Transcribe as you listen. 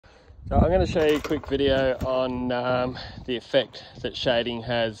So I'm going to show you a quick video on the effect that shading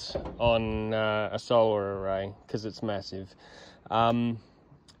has on a solar array, because it's massive.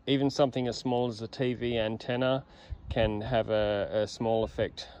 Even something as small as a TV antenna can have a small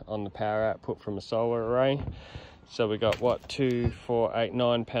effect on the power output from a solar array. So we got 2, 4, 8,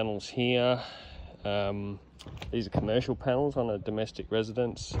 9 panels here. These are commercial panels on a domestic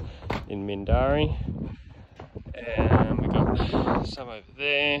residence in Mindari. And we got some over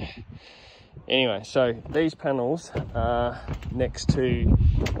there. Anyway, so these panels are next to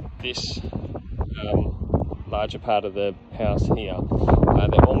this larger part of the house here.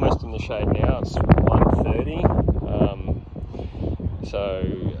 They're almost in the shade now. It's 1:30, so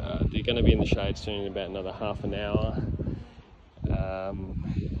they're going to be in the shade soon in about another half an hour.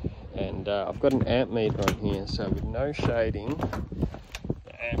 And I've got an amp meter on here, so with no shading,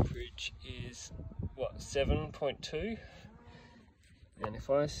 the amperage is 7.2. And if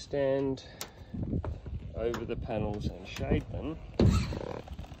I stand over the panels and shade them,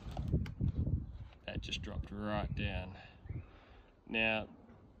 that just dropped right down. Now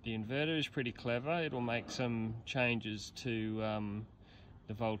the inverter is pretty clever. It'll make some changes to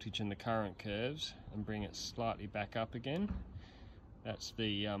the voltage and the current curves and bring it slightly back up again. That's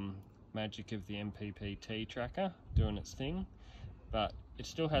the magic of the MPPT tracker doing its thing, but it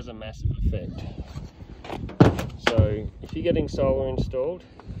still has a massive effect. So if you're getting solar installed,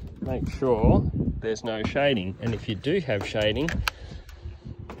 make sure there's no shading, and if you do have shading,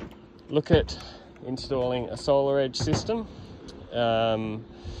 look at installing a solar edge system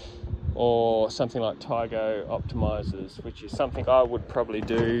or something like Tigo optimizers, which is something I would probably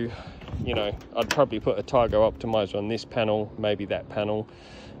do. You know, I'd probably put a Tigo optimizer on this panel, maybe that panel,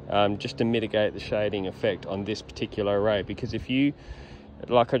 just to mitigate the shading effect on this particular array. Because if you,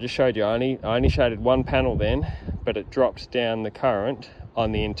 like I just showed you, I only shaded one panel then, but it drops down the current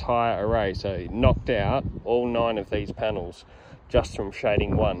on the entire array. So it knocked out all 9 of these panels just from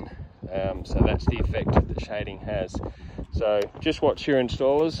shading one. So that's the effect that shading has. So just watch your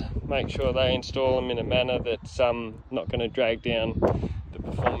installers, make sure they install them in a manner that's not going to drag down the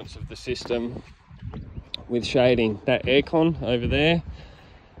performance of the system with shading. That aircon over there,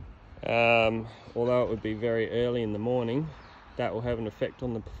 although it would be very early in the morning, that will have an effect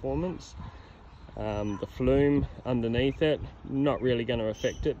on the performance. The flume underneath it, not really going to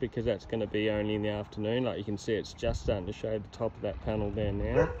affect it because that's going to be only in the afternoon. Like you can see, it's just starting to shade the top of that panel there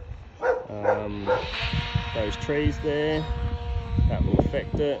now. Those trees there, that will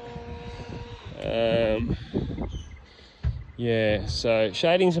affect it. Yeah, so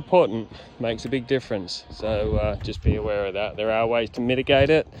shading's important, makes a big difference. So just be aware of that. There are ways to mitigate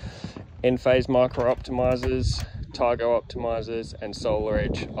it. N-phase micro optimizers, Tigo optimizers, and solar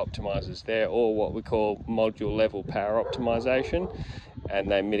edge optimizers. They're all what we call module level power optimization, and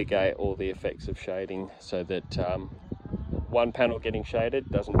they mitigate all the effects of shading so that one panel getting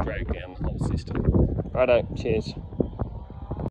shaded doesn't drag down the whole system. Righto, cheers.